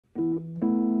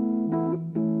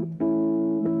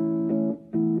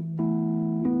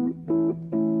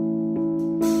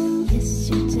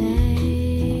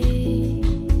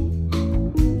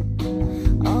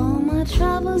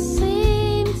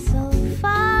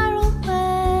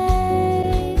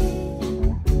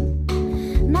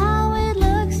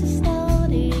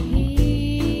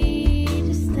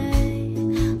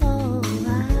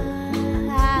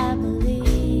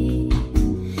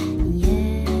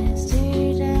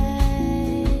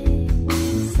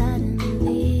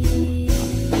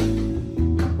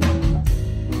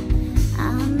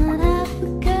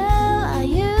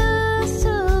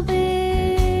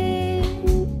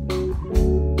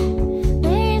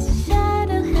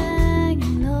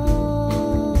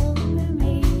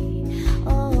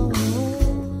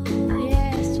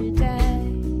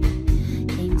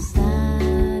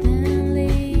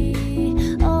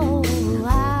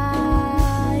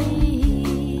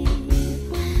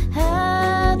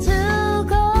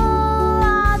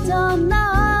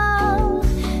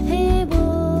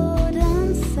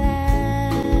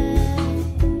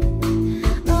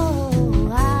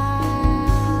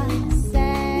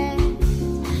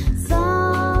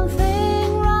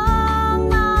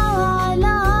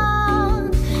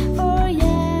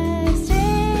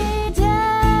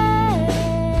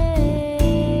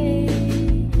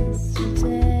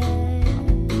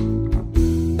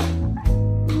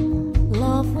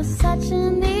such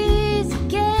an easy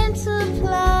game to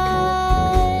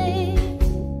play.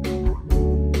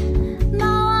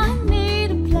 Now I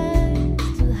need a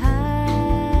place to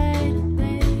hide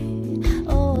away.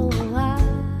 Oh,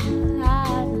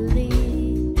 I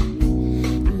believe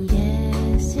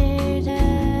yesterday.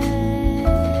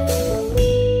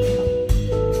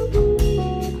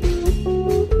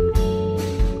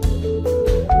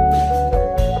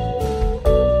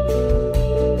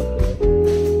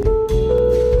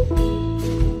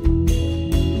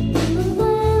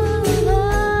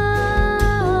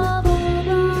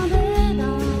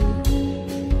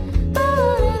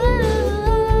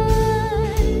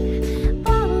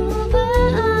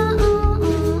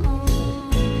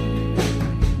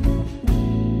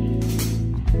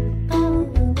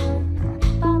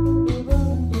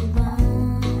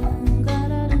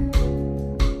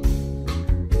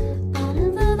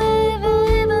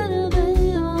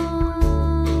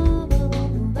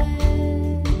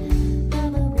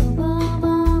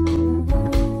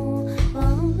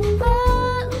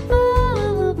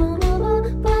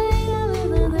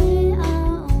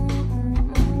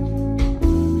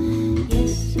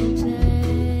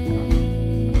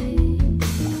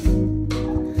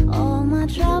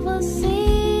 Trouble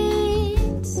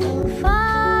seemed so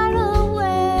far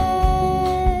away.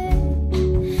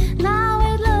 Now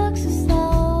it looks as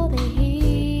though they're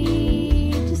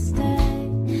here to stay.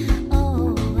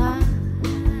 Oh,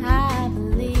 I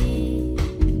believe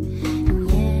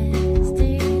yesterday.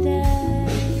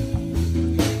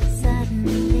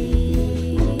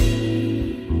 Suddenly,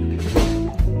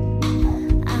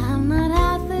 I'm not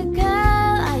half the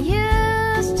girl I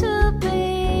used to be.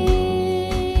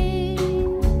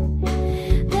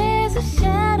 There's a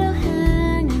shadow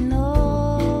hanging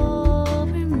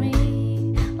over me.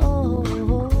 Oh,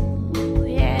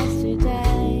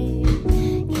 yesterday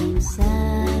came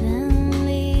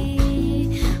suddenly.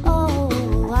 Oh,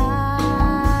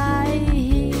 I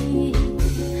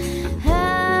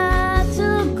had to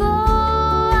go.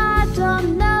 I don't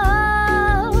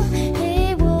know.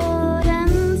 He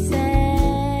wouldn't say.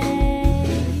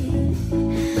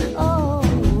 Oh,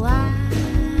 I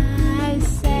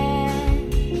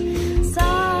said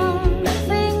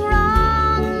something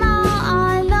wrong. Now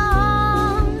I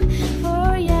long for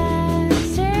yesterday.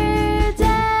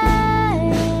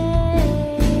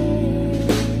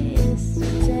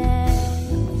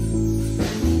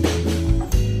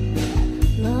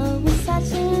 Love was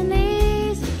such an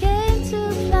easy game to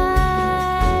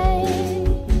play.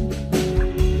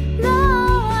 Now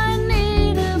I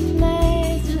need a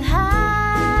place to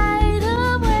hide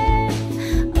away.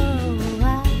 Oh, I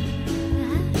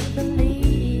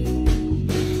believe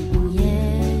in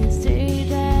yesterday.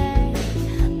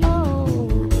 Oh,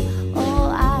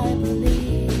 I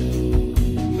believe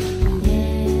in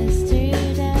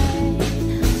yesterday.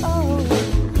 Oh,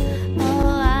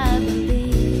 I believe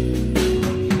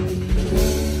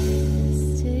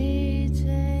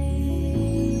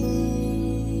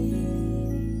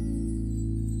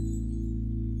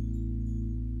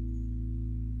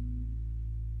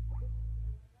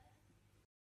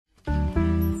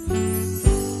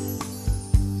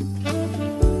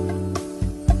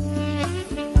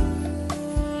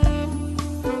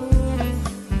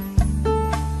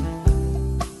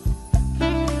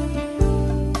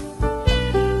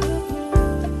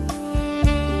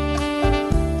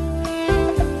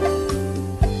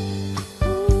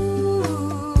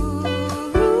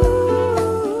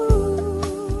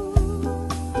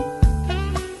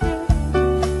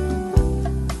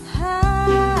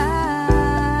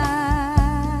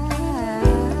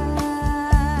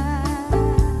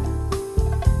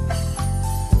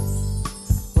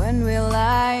when will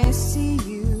I see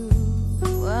you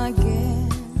again?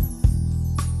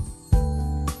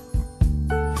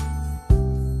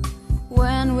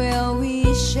 When will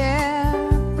we share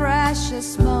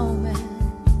precious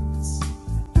moments?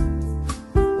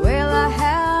 Will I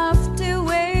have to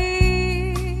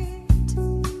wait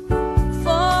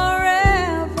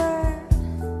forever?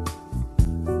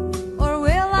 Or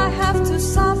will I have to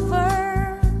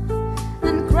suffer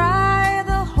and cry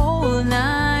the whole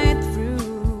night through?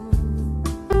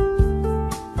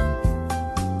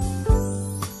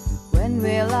 When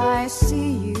will I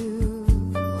see you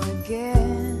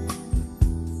again?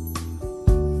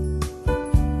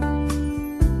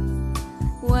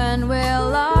 When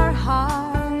will our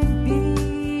heart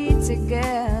be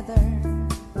together?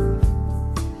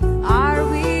 Are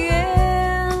we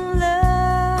in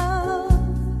love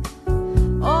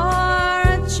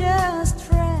or just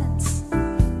friends?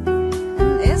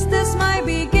 And is this my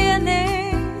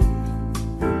beginning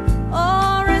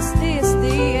or is this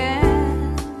the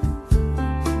end?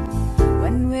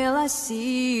 I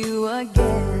see you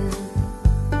again?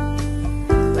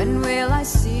 When will I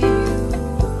see you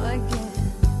again?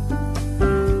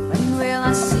 When will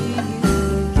I see you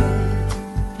again?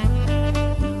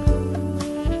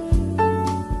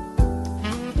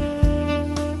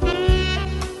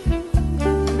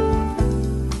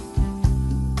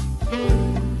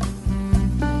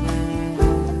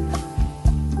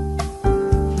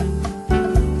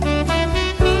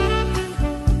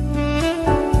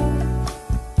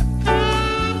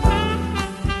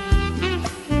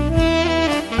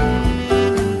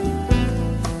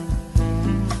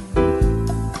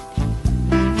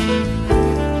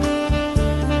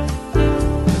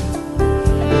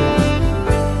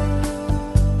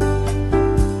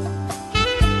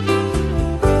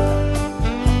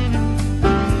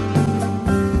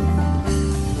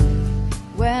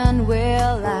 When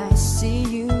will I see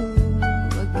you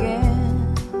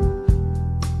again?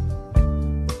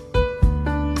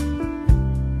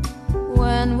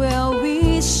 When will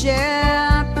we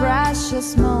share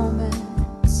precious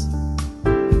moments?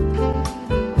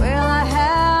 Will I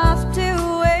have to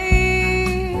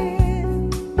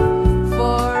wait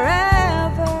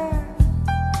forever?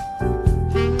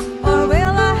 Or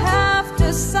will I have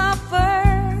to suffer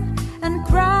and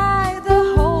cry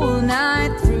the whole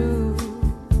night through?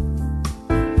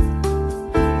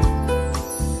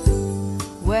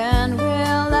 When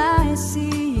will I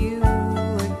see you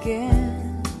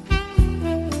again?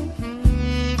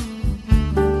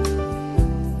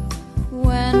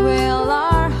 When will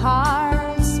our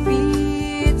hearts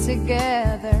be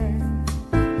together?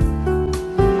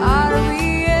 Are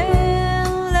we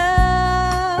in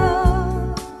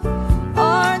love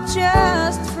or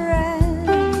just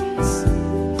friends?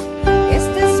 Is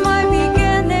this my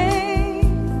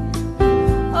beginning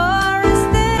or is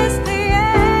this the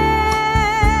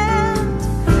end?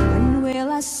 When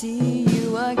will I see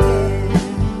you again?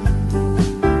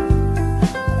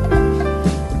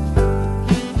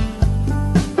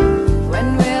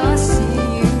 When will I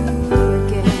see you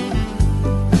again?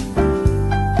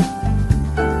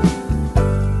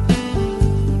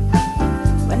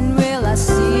 When will I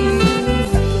see you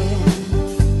again?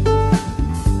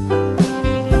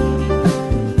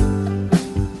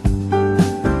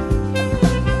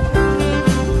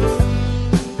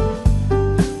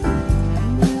 When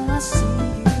will I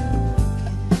see you again?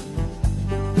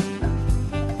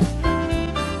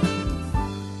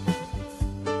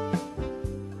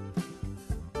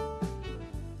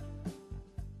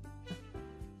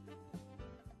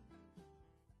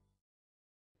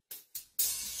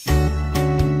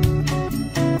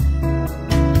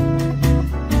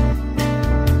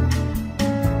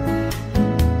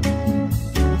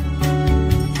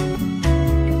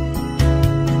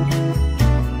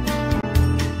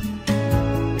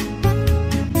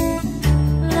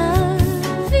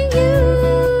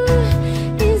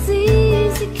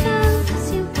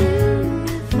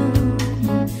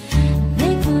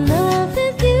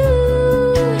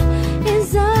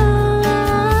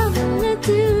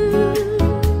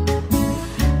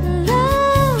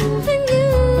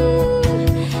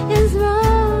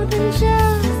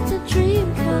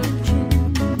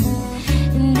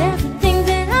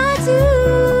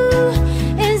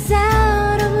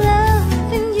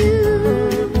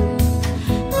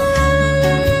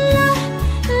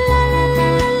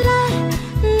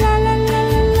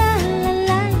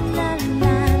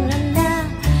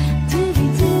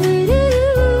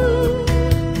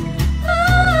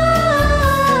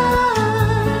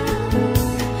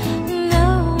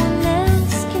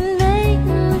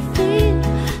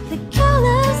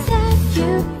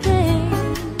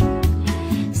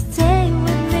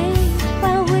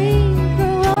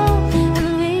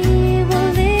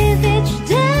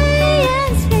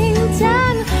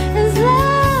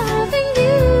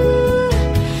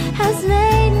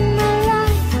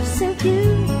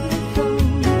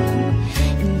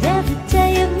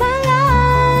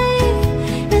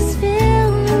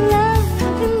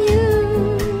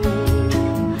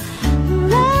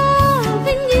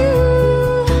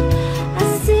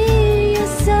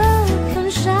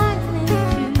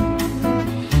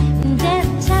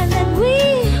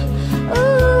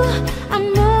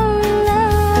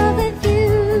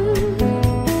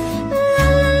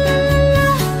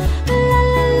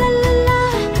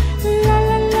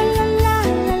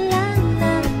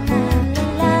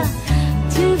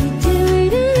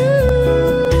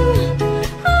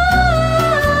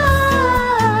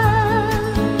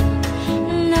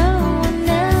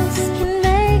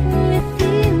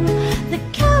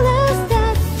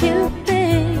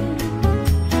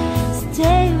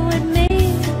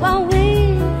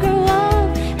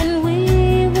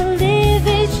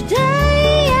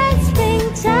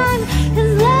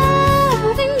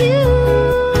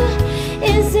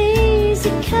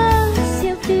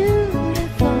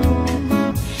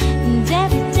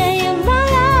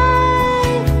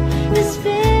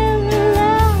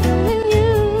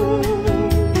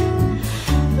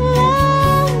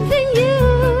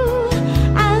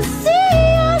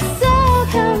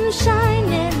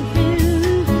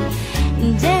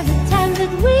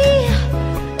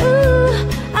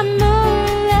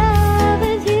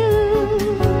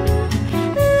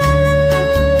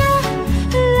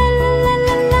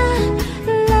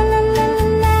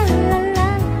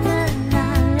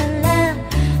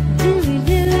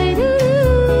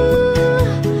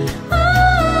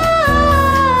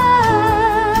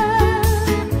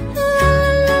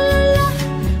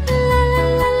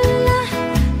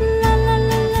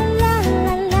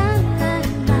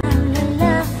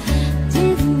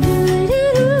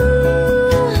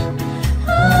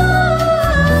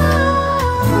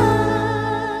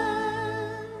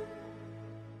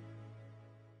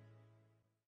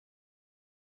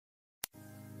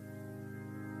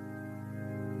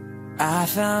 I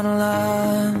found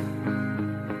love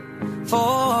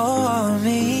for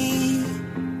me.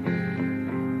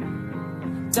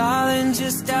 Darling,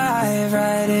 just dive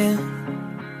right in,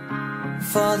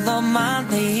 follow my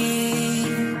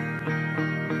lead.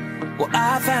 Well,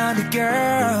 I found a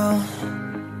girl,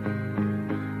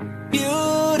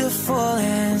 beautiful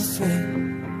and sweet.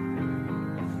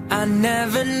 I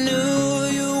never knew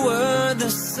you were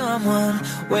the someone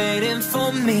waiting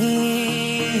for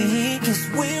me. 'Cause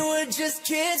we were just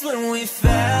kids when we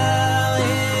fell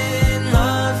in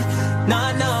love,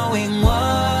 not knowing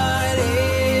what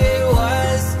it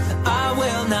was. I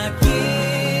will not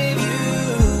give you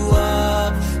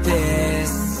up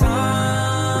this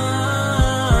time.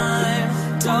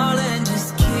 Darling, just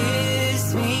kiss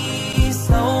me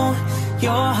slow.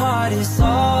 Your heart is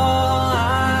all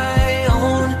I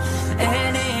own,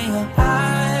 and in your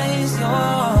eyes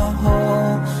you're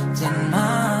holding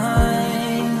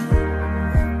mine.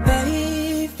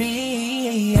 Baby,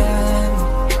 I'm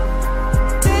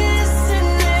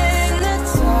dancing in the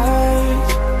dark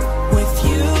with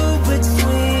you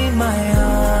between my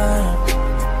arms,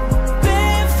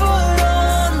 barefoot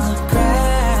on the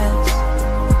grass,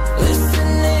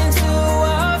 listening to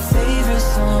our favorite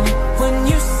song. When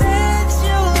you said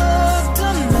you looked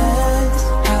a mess,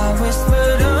 I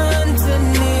whispered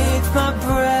underneath my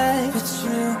breath, but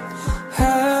you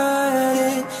heard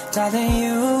it. Darling,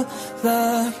 you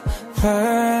look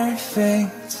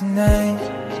perfect tonight.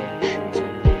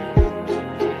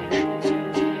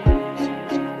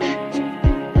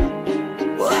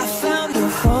 Well, I found a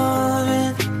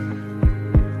woman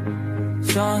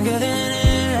stronger than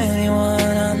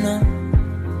anyone I know.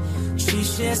 She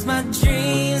shares my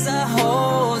dreams. I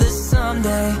hope that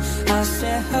someday I'll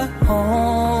share her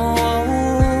home.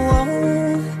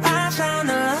 I found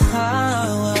a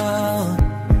love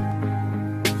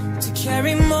to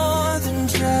carry more than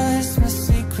just my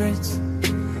secrets,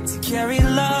 to carry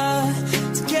love,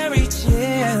 to carry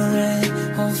children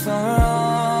home for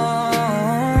all.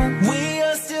 We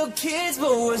are still kids,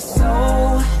 but we're so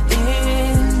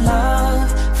in love,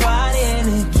 fighting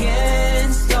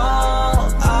against all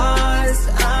odds.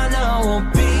 I know we'll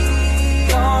be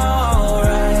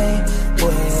alright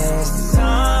with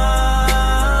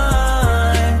time.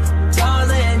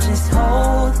 Darling, just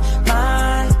hold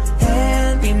my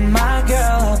hand, be my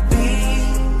girl, I'll be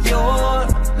your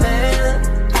man.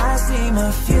 I see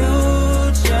my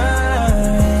future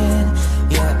in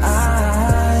your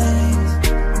eyes.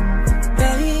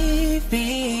 Baby,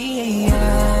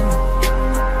 I'm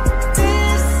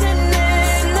dancing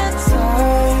in the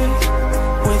dark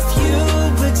with you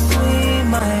between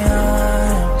my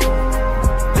arms,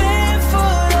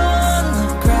 barefoot on the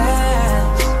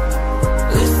grass,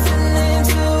 listening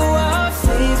to our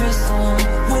favorite song.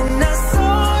 When I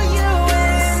saw you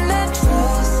in that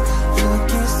dress,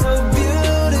 looking so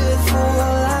beautiful,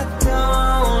 I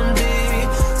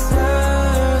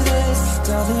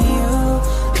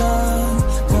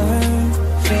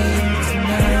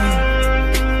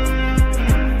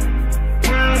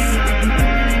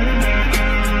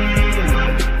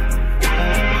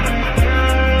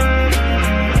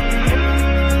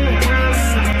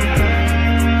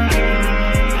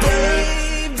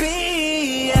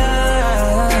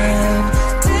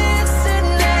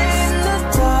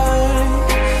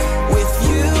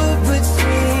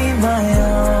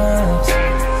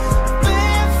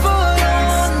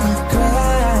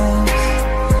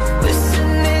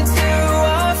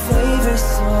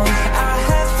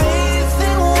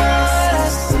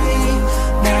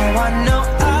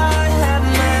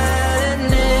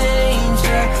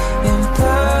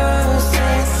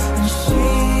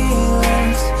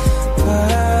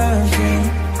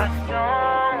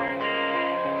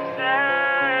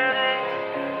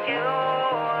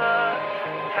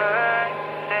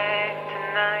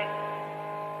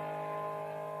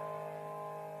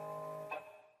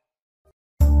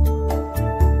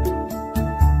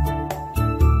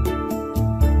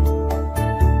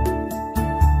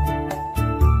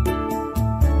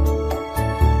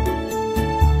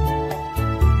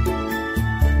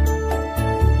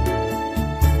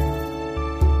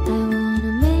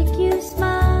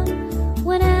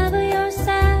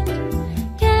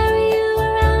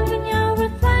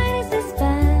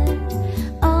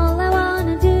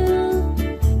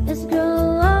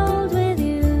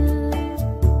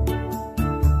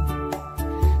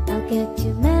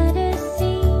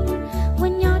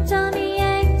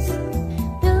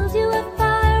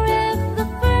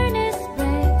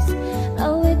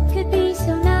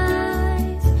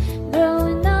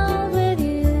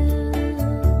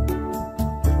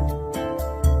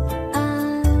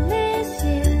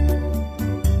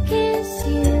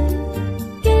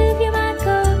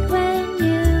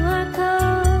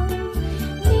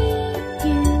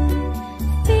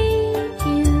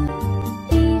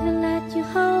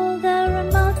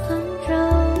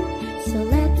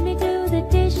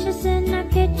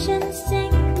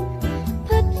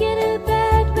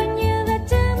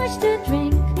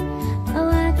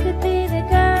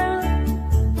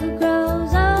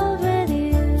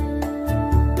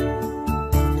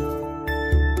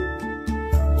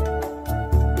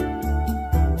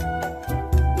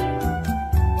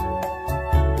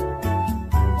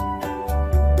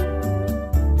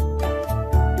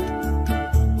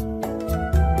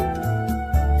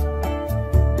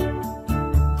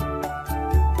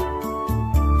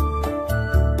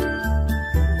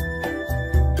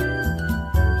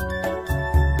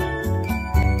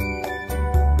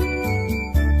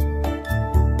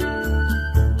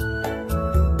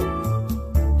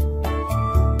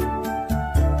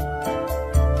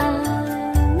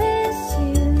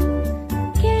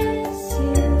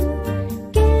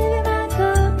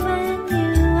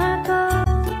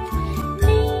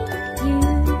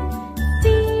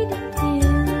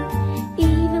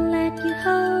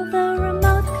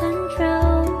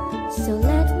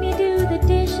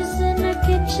dishes in our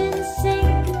kitchen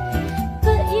sink,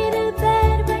 put you to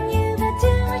bed when you got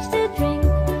too much to drink.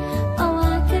 Oh,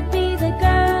 I could be the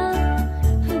girl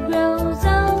who grows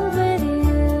old with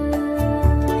you.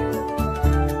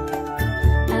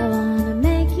 I wanna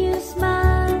make you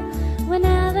smile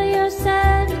whenever you're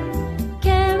sad,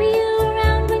 carry you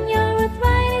around when your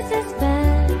arthritis is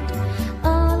bad.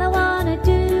 All I wanna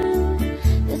do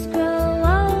is grow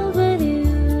old with you.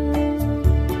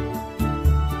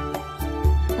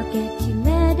 I'll get you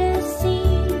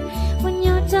medicine when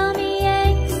your tummy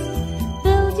aches,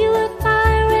 build you a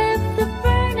fire if the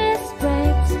furnace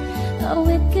breaks. Oh,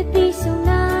 it could be so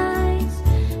nice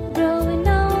growing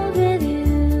old with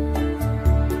you.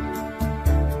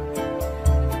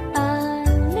 I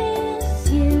miss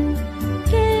you,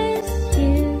 kiss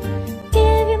you,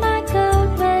 give you my coat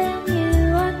when you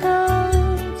are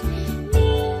cold,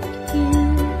 need you,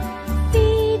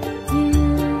 feed you,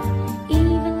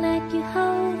 even let you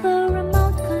hold the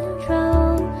remote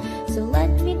control. So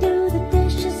let me do the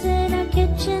dishes in our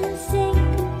kitchen sink,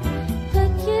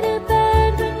 put you to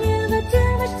bed when you got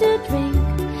too much to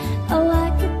drink.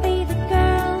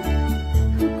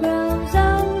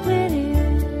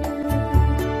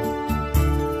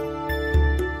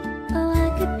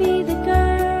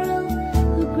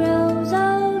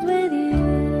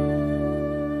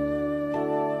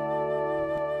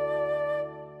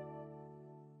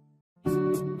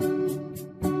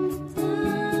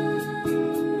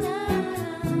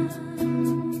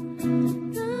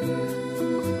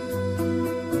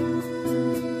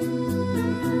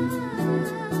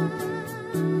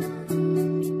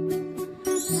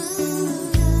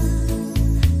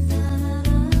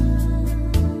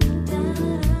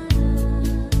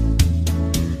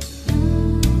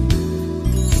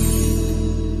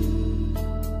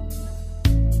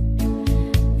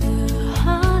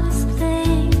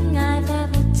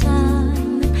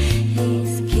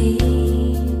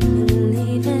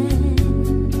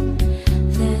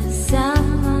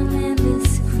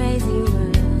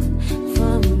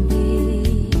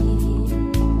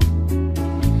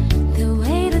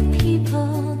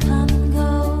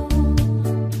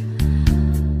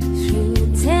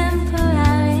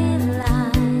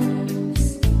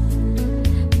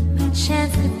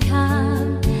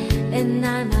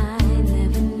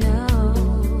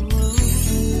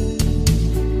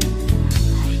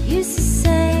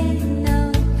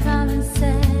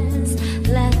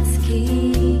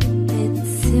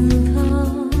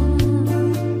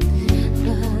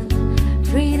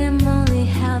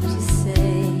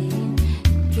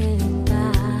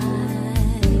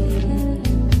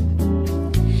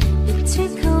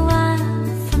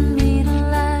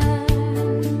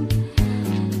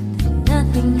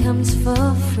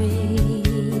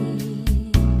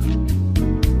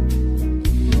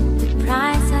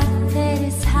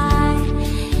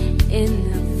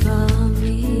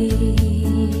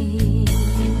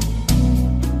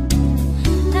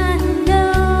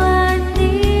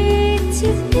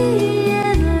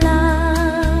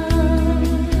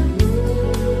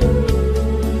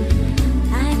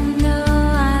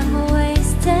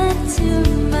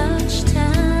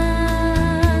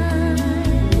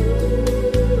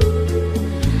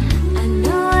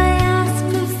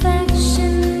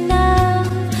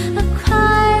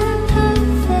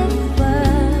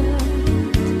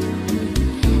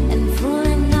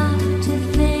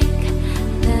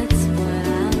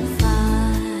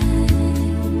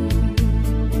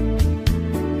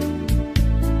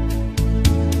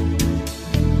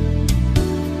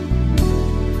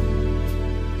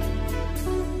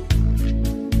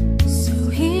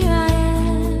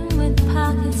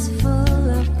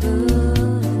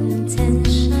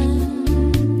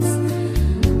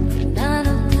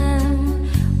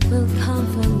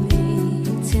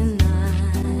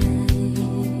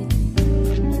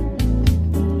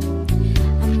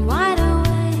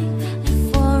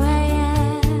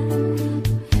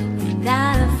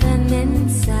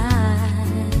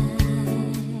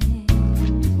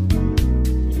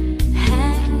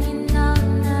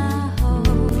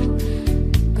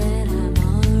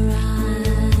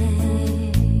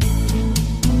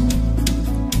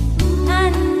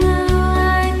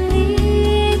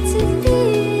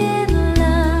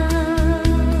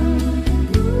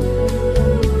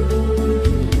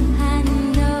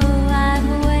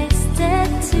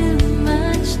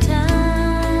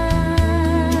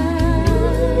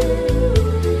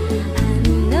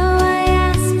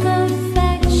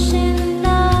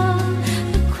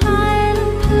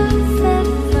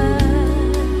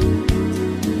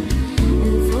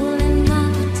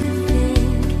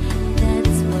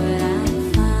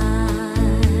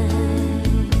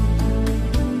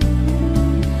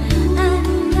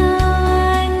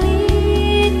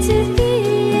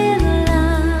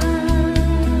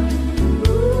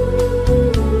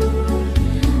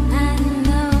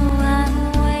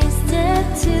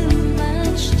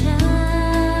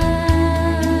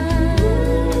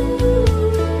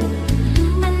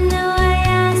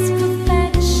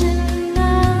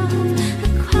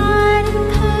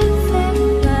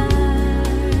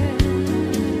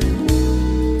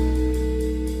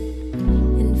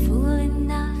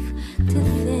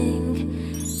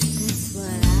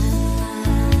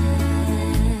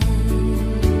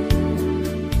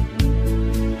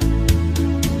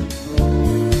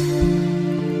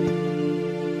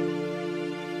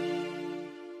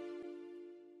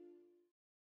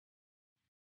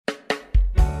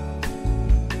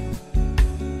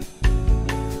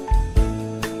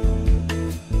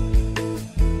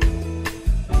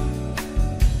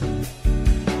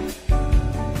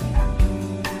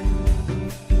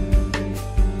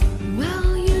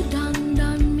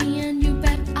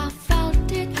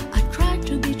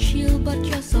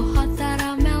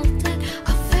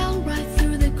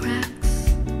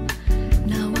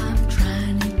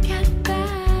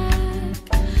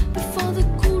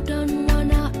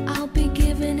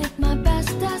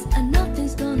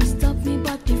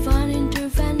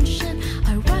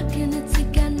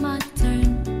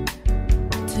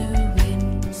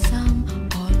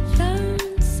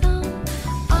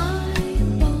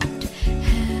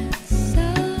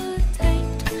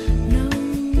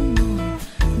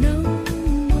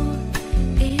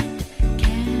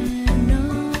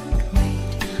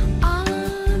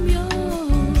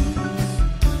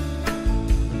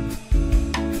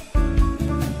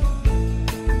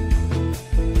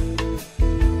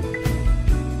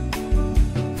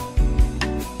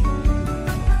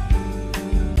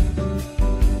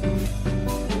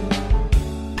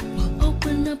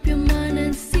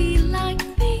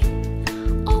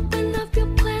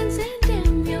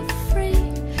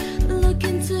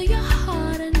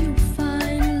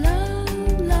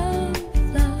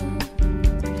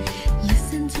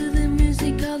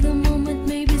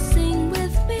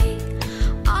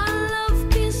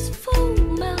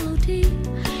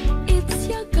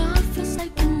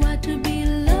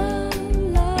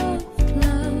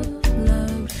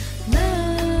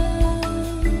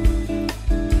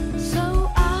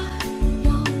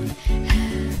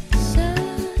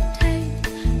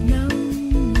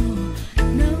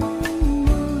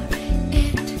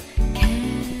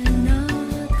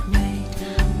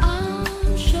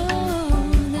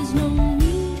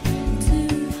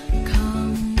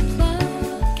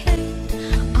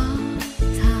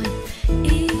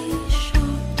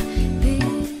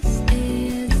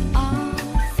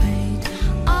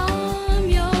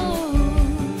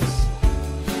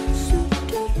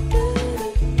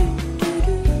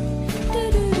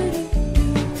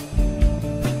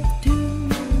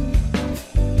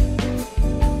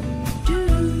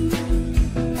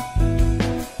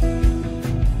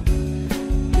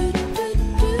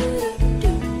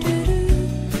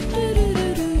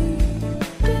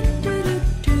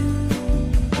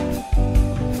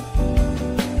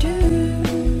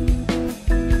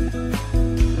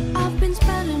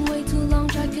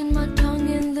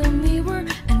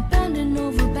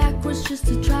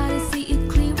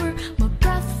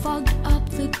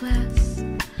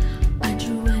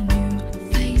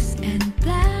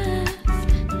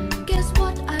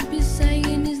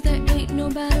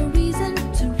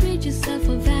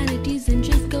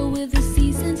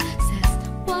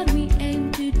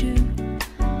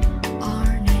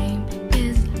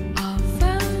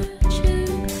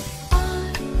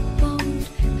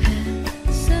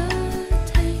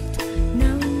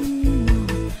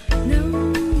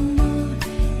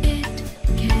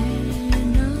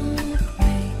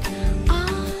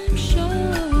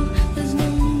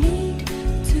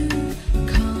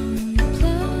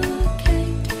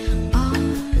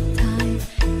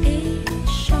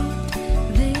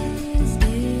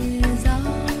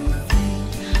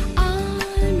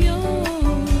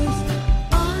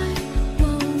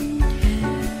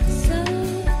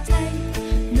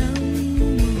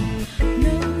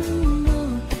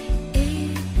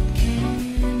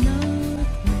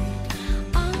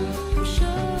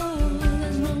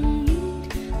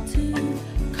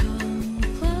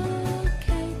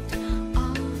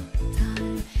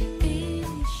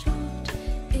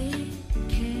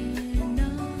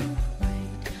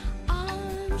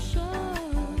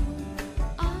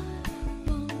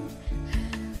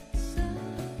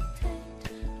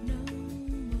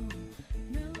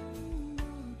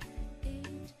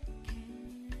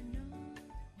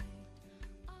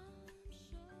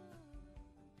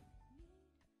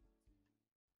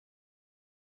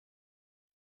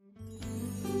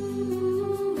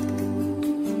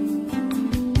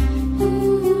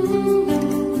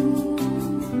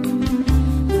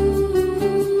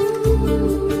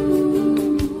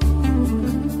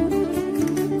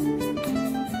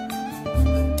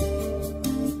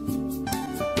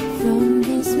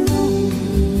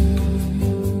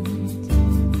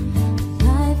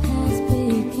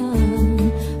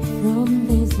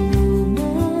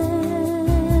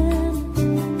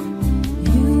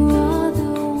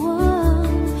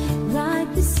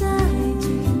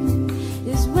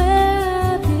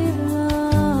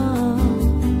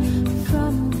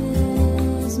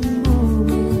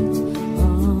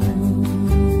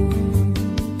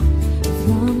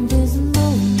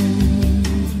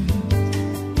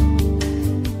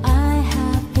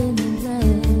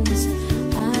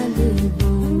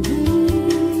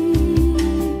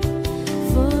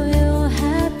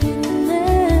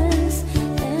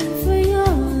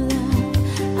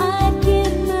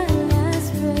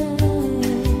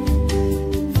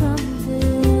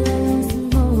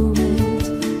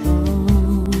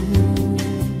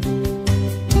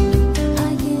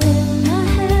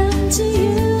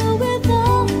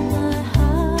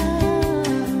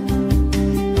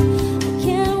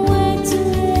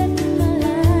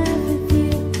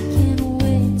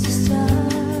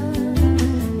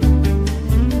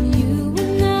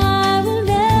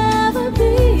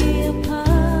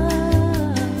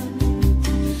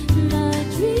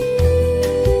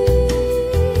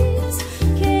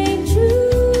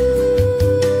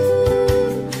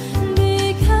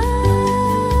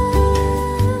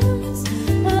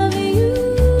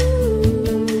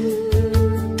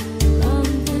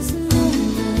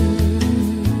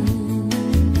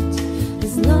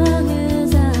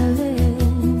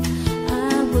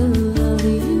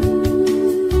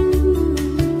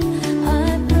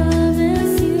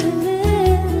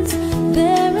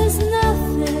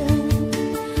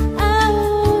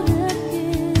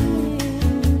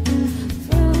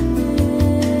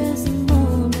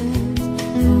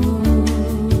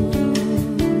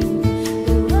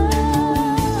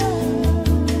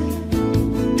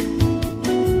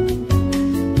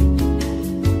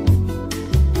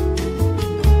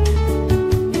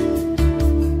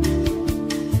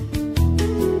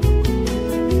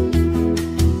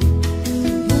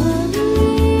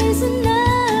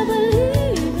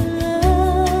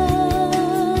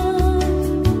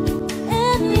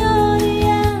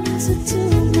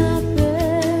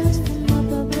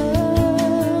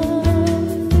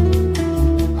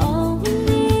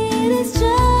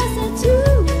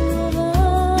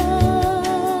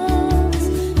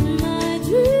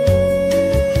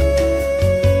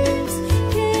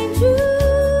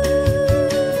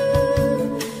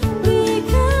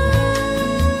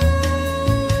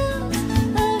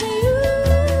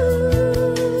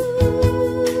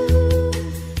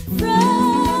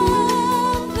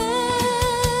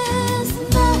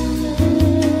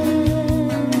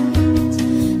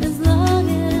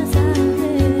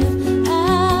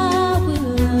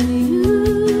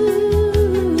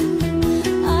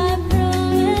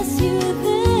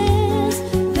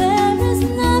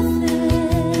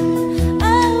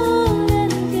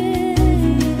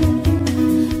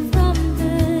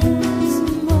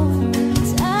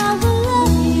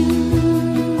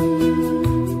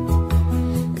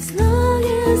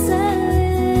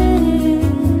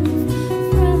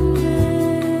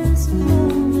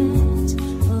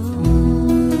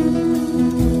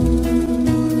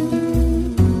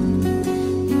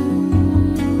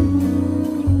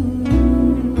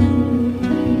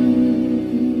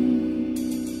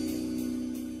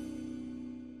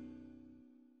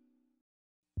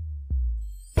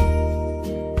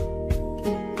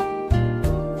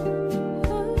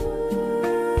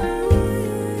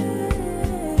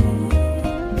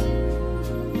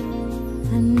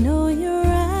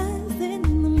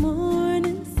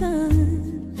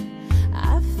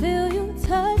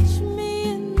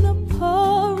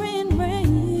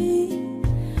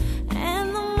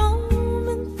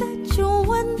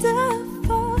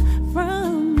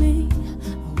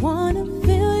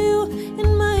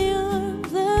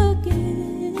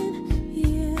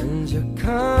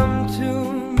 come to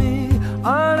me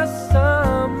on a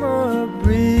summer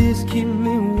breeze, keep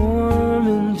me warm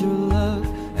in your love,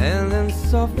 and then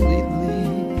softly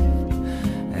leave.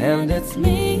 And it's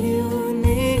me you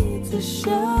need to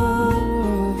show.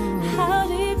 How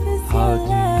deep is How your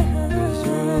deep is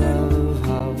your love?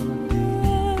 How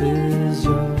deep is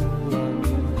your love?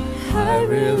 I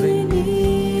really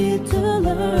need to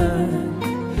learn,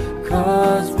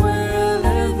 'cause we're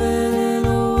living in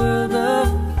a world of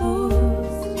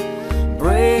fools,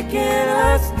 breaking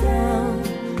us down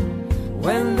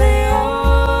when they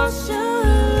all should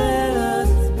let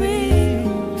us be.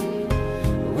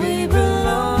 We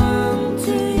belong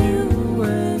to you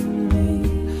and me.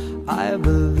 I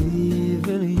believe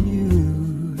in you.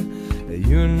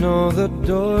 You know the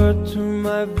door to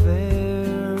my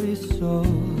very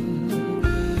soul.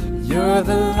 You're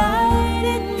the light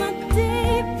in my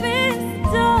deepest,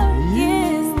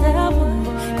 darkest hour.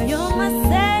 You're my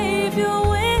savior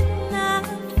when I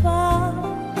fall.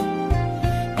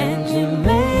 And you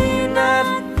may not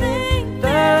think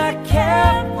that I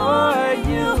care for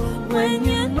you, when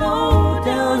you know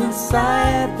down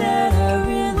inside that I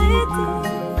really do.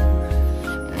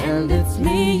 And it's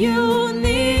me you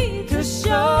need to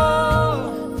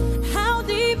show. How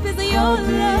deep is your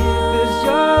love? Is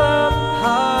your love?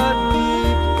 How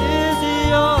deep is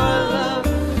your love?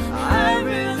 I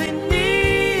really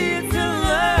need to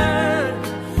learn,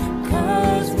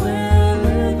 'cause we're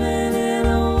living in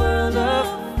a world of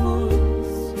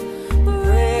fools,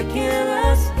 breaking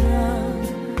us down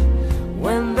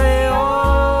when they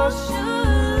all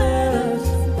should let us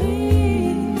be.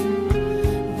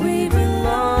 We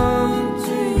belong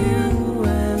to you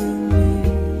and me.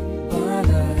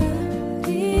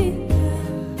 Ba-da-dee-da,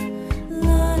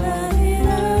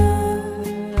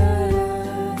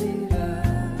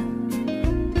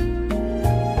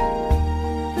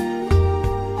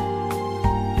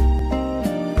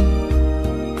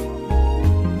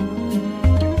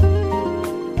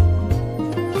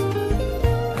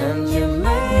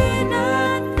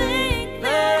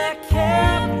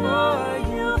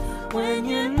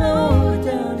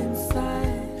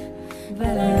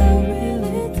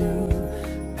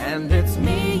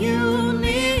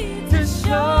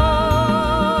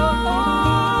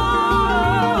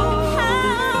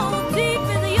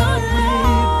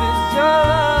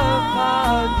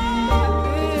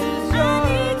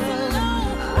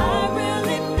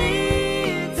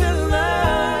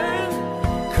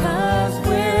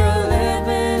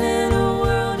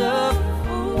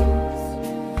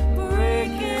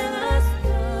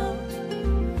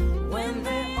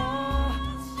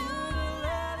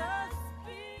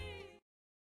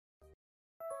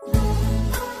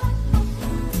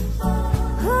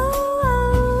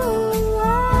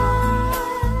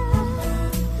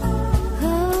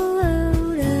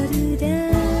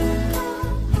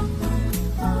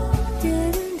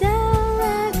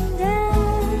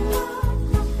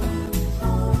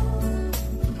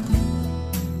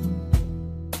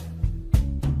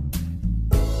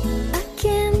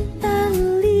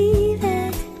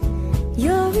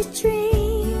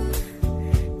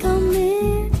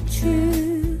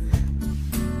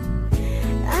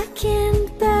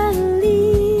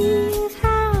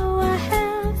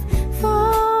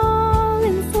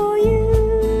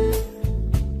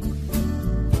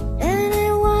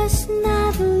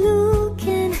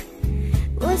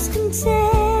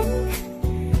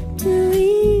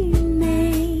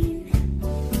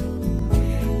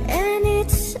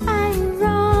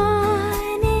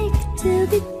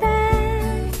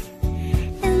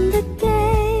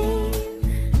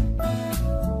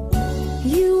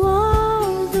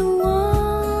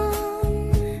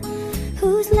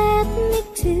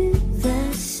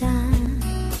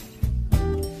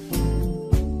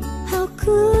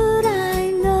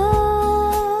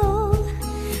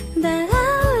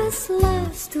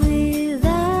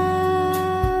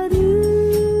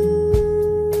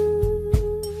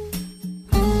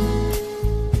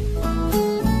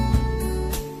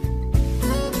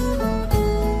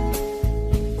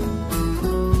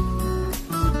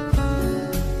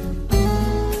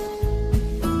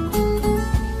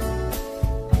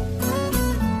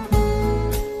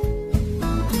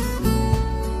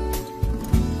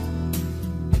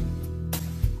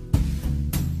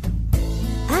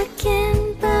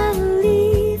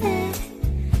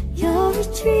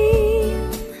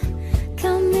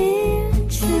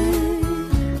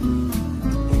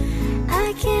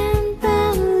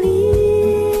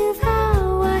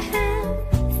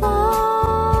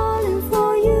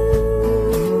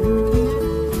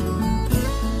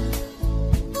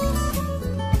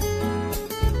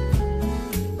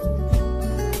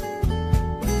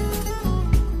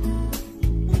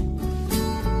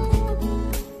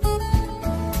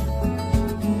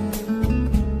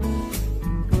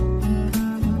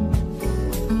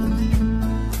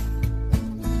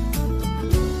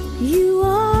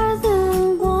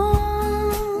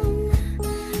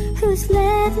 shoes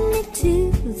led me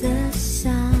to the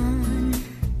sun.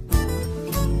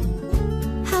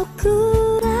 How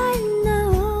could I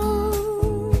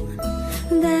know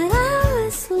that I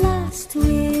was lost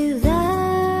without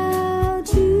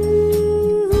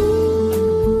you?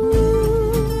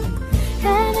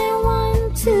 And I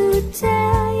want to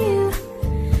tell you,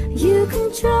 you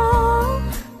control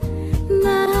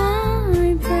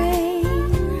my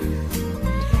brain,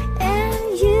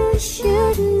 and you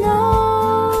should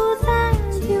know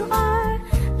that you are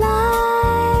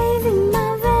live in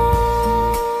my veins.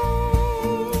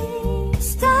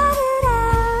 Started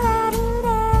out,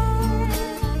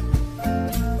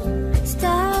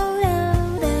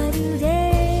 started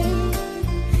out,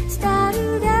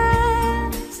 started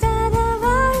out, started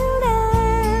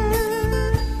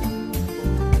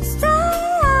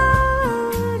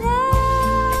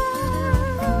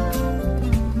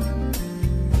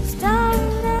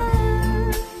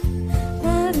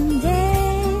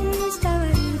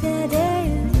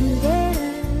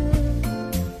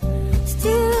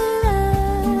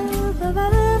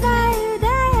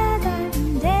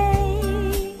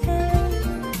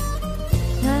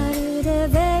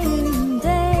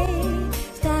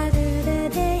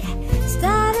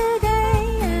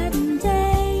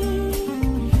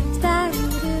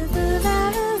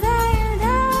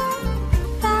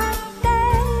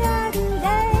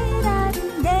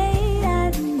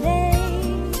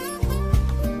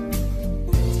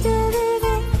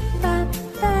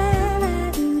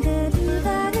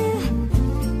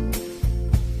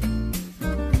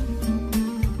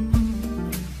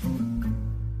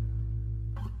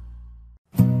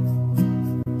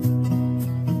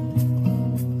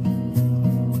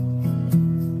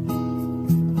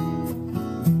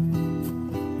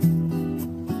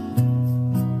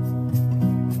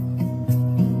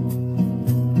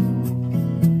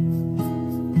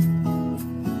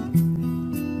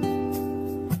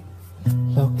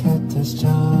Look at the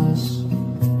stars,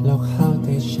 look how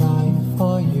they shine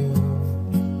for you,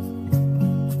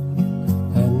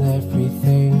 and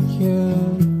everything you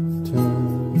do.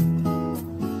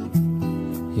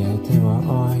 Yeah, they were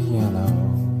all yellow.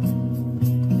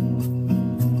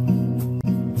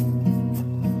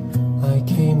 I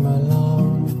came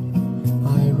along,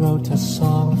 I wrote a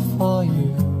song for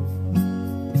you,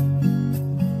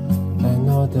 and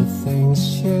all the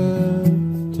things you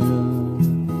do,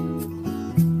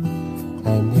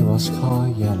 and it was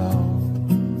called Yellow.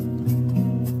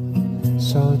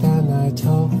 So then I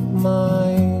took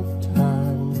my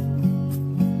turn.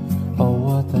 Oh,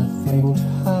 what a thing to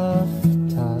have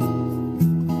done.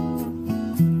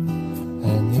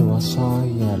 And it was all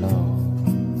yellow.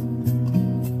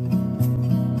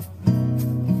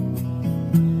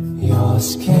 Your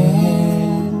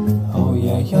skin, oh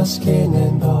yeah, your skin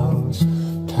and bones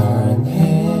turn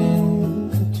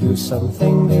into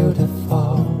something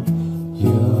beautiful.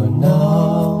 You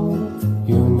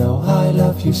know I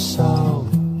love you so.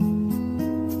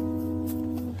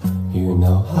 You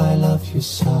know I love you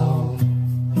so.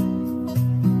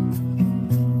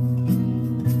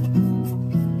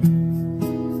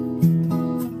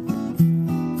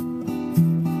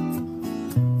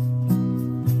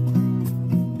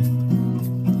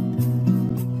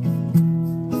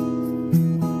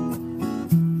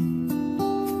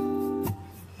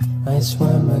 I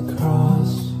swam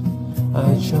across,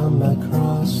 I jump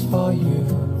across for you.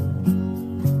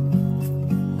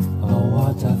 Oh,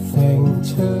 what a thing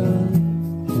to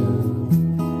do,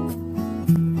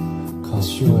 'cause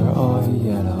you were all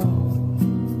yellow.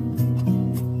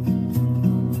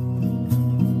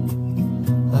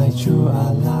 I drew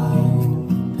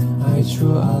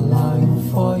a line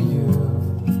for you.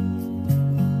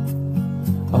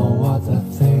 Oh, what a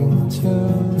thing to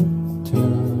do,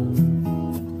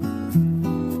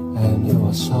 and it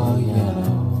was all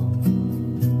yellow.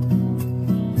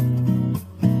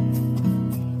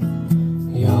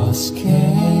 Your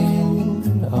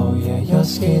skin, oh yeah, your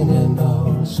skin and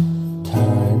bones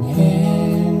turn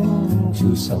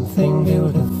into something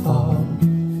beautiful.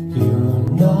 You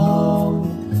know,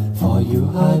 for you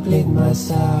I bleed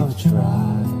myself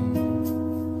dry.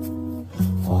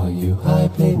 For you I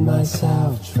bleed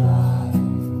myself dry.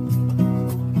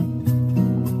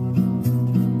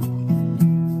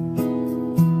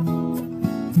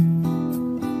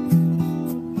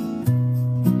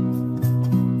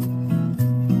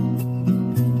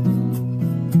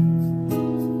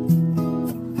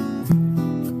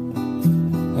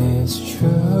 It's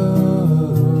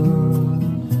true,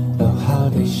 look how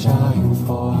they shine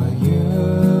for you.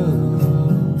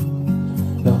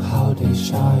 Look how they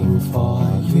shine for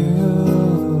you.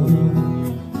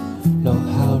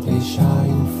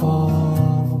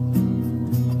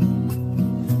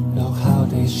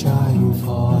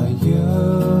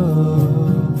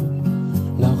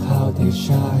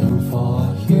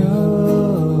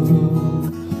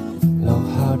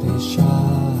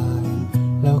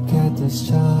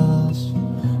 stars,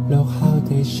 look how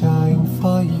they shine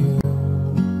for you,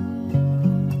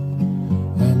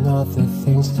 and all the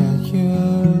things that you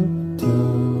do.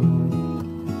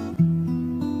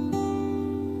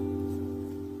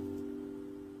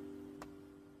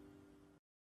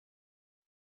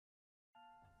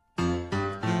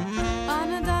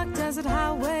 On a dark desert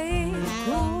highway,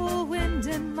 cool wind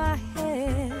in my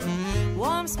hair,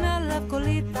 warm smell of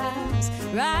colitas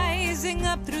rising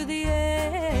up through the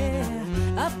air.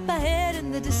 Up ahead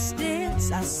in the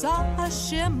distance, I saw her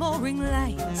shimmering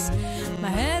lights. My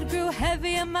head grew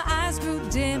heavy and my eyes grew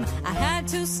dim. I had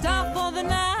to stop for the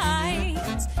night.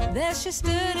 There she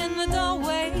stood in the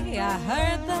doorway. I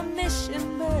heard the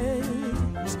mission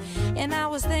birds, and I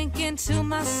was thinking to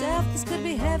myself, this could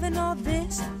be heaven or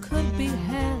this could be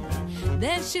hell.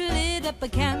 Then she lit up a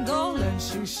candle and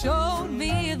she showed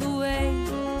me the way.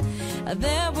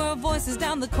 There were voices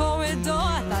down the corridor,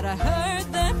 I thought I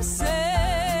heard them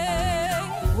say,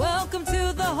 welcome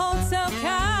to the Hotel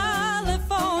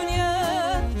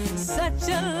California. Such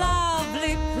a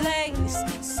lovely place,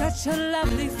 such a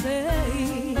lovely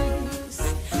face.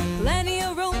 Plenty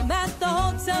of room at the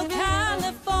Hotel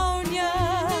California.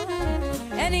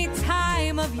 Any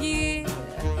time of year,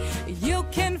 you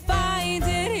can find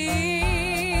it here.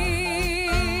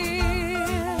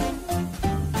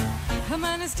 Her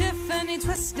mind is Tiffany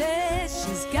twisted.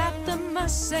 She's got the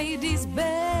Mercedes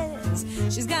Benz.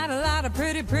 She's got a lot of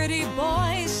pretty, pretty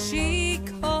boys she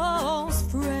calls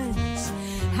friends.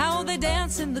 How they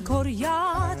dance in the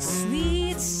courtyard,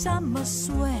 sweet summer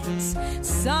sweats.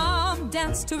 Some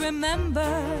dance to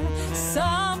remember,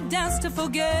 some dance to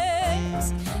forget.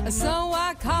 So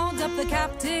I called up the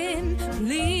captain,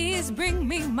 please bring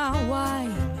me my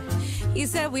wine. He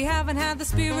said we haven't had the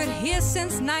spirit here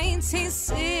since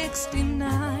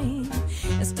 1969.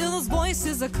 And still those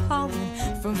voices are calling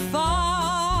from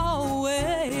far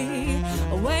away.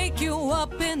 I'll wake you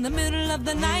up in the middle of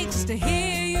the night just to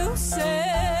hear you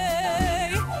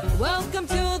say, welcome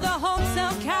to the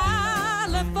Hotel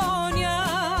California.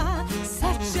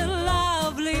 Such a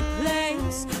lovely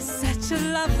place, such a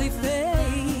lovely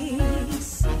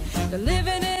face. They're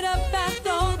living it up at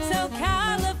the Hotel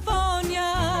California.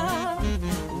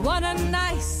 What a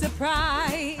nice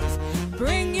surprise.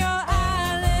 Bring your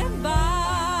island by.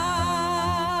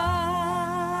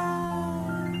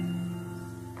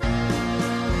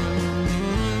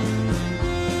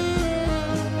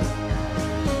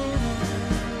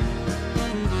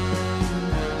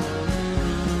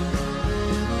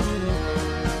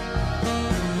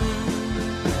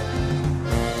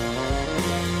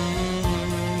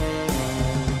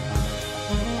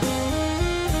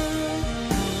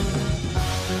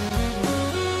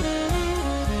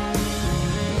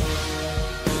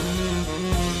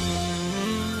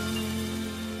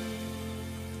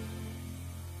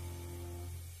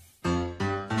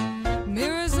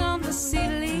 Mirrors on the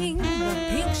ceiling, the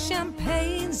pink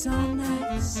champagne's on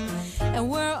us, and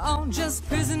we're all just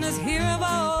prisoners here of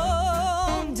our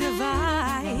own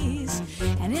device.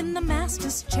 And in the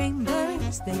master's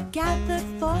chambers, they gather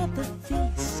for the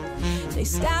feast. They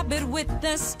stab it with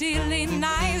their steely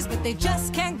knives, but they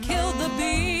just can't kill the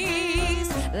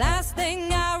beast. Last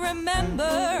thing I remember,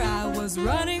 I was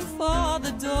running for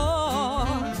the door.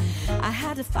 I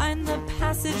had to find the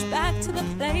passage back to the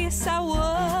place I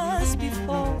was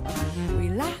before.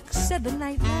 Relax, said the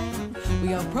nightlight,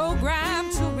 we are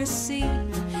programmed to receive.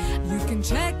 You can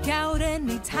check out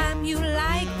anytime you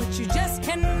like, but you just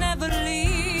can never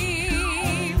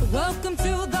leave. Welcome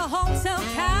to the Hotel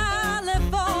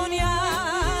California.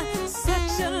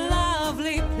 Such a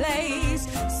lovely place,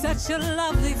 such a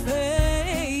lovely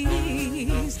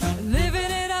face.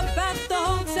 Living it up at the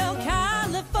Hotel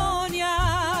California.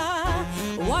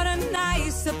 What a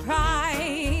nice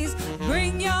surprise.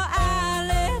 Bring your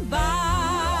alibis.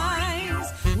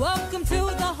 Welcome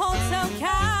to the Hotel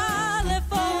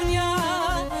California.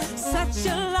 Such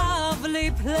a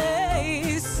lovely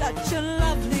place, such a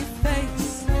lovely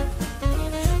face.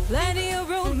 Plenty of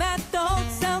room at the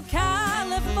Hotel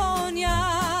California.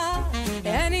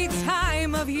 Any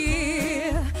time of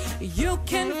year, you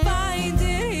can find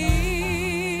it here.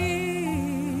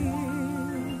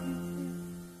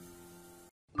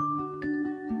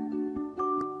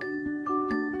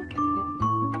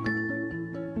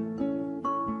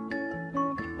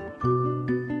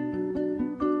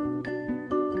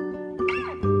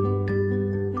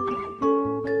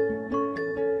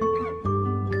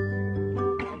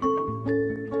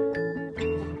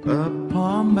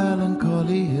 Upon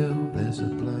Melancholy Hill, there's a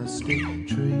plastic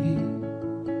tree.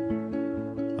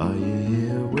 Are you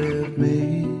here with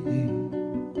me?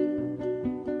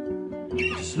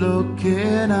 Just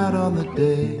looking out on the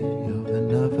day of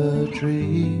another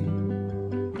dream,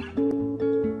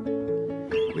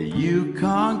 where you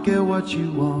can't get what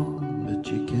you want, but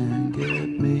you can get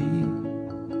me.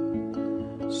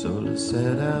 So let's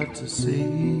set out to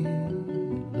sea,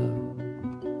 love,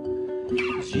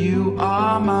 'cause you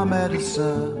are my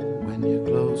medicine when you're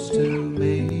close to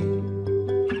me,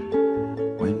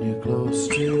 when you're close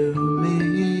to me.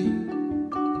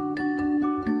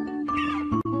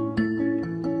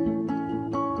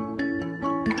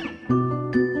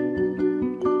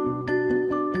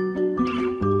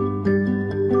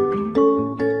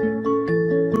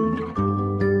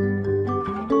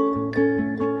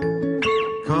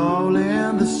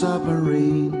 Calling the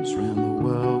submarines, round the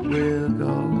world we'll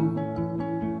go.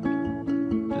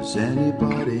 Does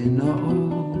anybody know,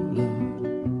 love,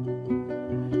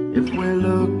 if we're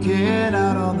looking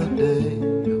out on the day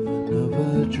of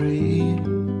another dream?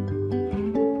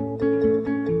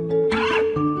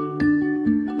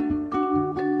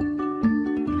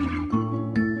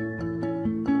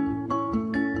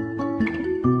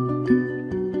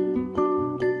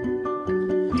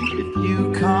 If you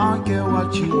can't get what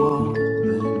you want,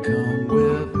 then come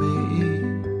with me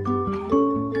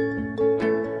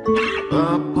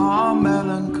up on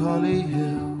Melancholy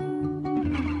Hill.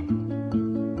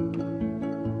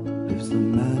 Lives the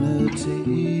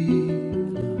manatee,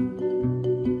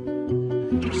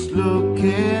 just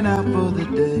looking out for the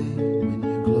day when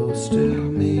you're close to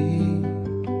me,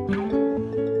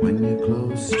 when you're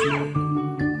close to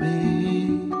me.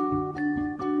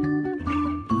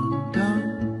 Dun,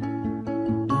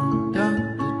 dun,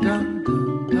 dun, dun,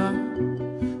 dun, dun,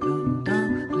 dun,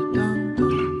 dun, dun, dun,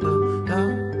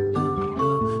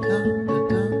 dun,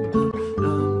 dun,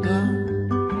 dun, dun.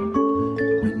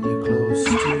 When you're close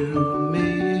to me,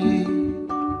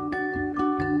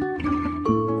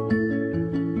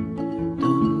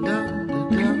 dun,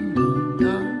 dun, dun, dun,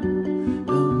 dun,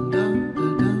 dun, dun,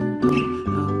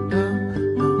 dun, dun, dun,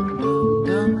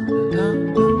 dun,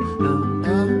 dun,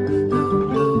 dun,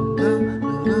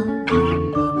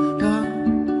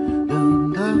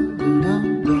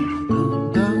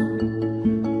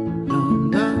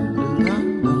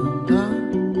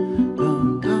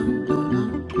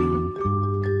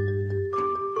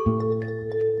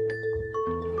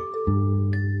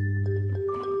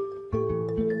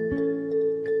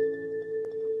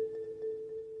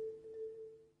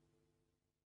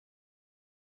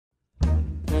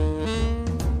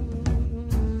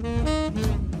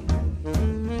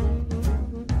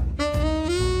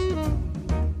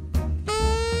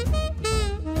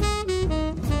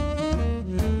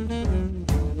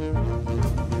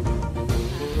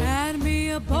 Had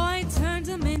me a boy, turned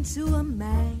him into a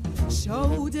man,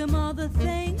 showed him all the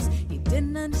things he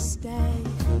didn't understand.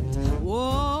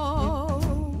 Whoa,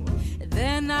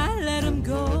 then I let him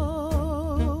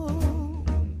go.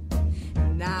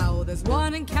 Now there's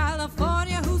one in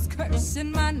California who's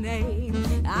cursing my name.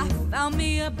 I found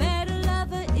me a better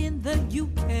lover in the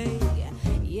UK.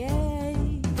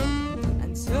 Yay,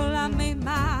 until I made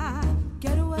my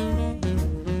getaway.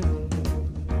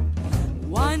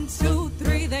 1, 2,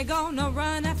 3, they're gonna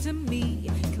run after me,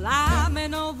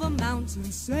 climbing over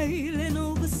mountains, sailing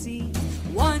over sea.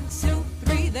 1, 2,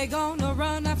 3, they're gonna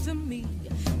run after me.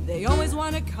 They always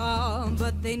wanna come,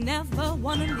 but they never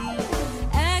wanna leave.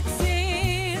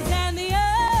 X's and the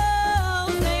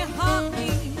O's, they haunt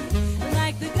me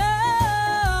like the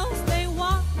girls. They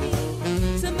want me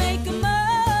to make 'em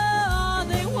more.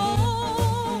 They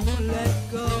won't let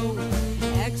go.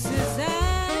 X's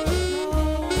and O's.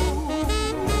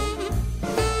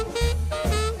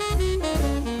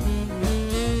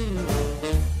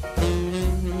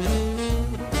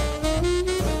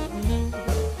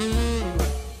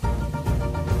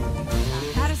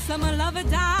 Had a summer lover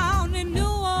down in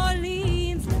New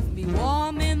Orleans, left me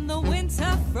warm in the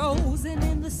winter, frozen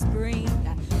in the spring.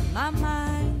 My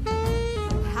mind,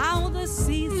 how the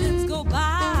seasons go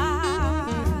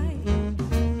by.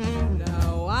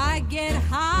 Now I get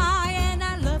high and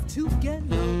I love to get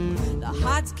low. The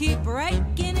hearts keep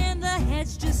breaking and the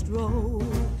heads just roll.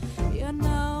 You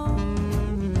know,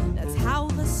 that's how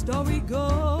the story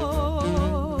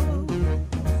goes.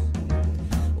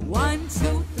 1,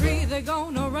 2, 3, they're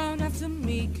gonna run after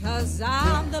me, 'cause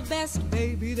I'm the best,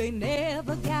 baby, they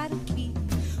never gotta keep.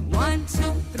 1,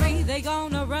 2, 3, they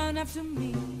gonna run after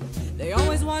me. They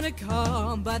always wanna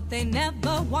come, but they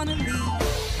never wanna leave.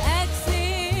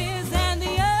 X's and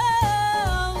the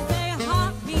O's, they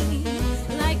haunt me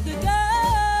like the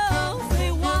girls.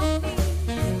 They want me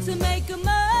to make 'em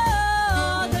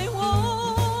more. They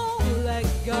won't let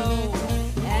go.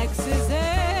 X's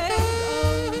and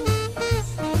O's.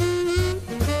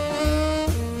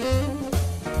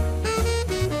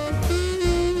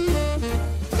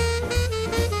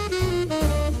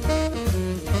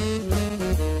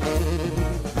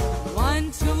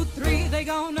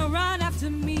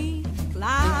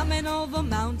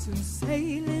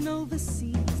 sailing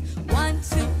overseas. 1,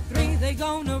 2, 3, they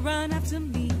gonna run after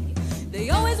me. They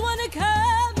always wanna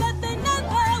come, but they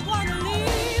never wanna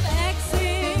leave.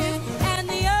 X's and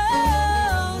the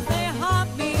O's, they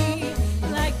haunt me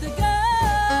like the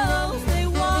girls. They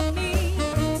want me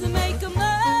to make them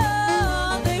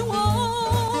know they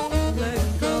won't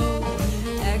let go.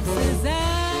 X's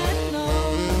and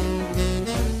O's.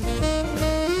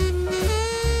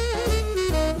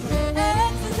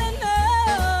 X's and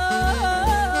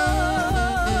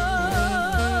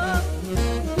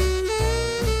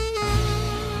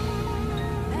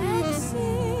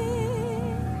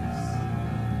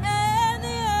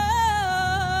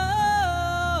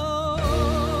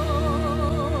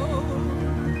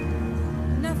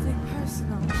nothing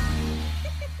personal.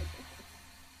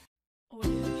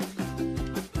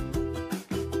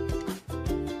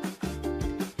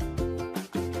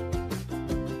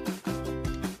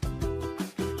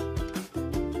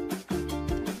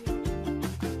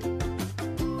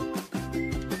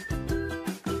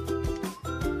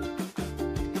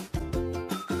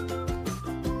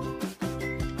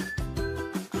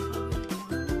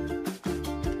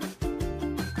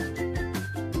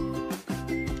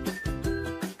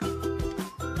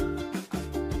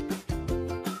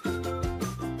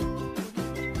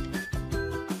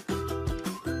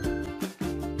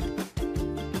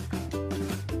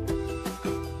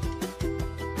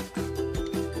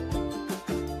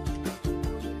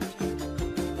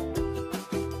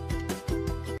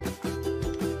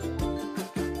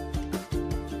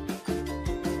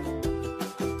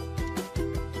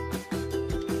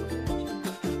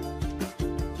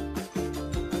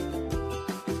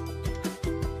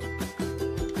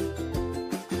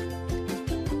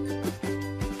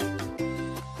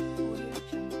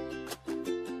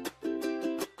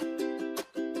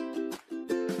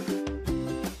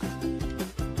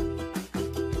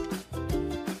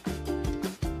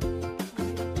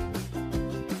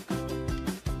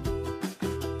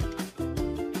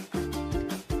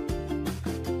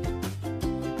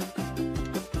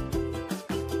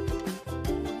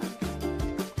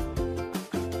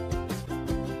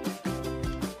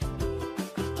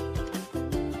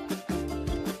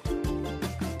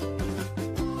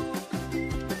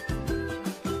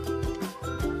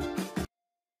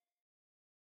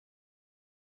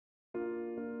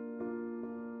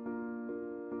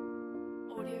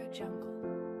 Audio Jungle.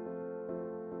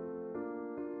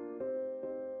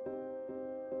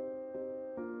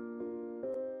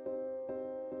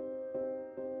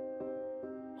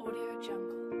 Audio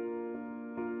Jungle.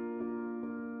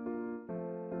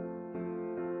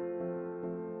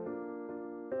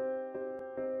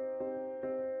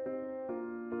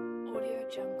 Audio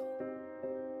Jungle.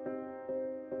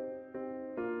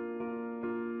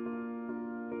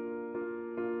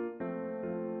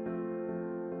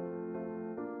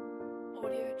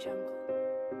 Audio Jungle.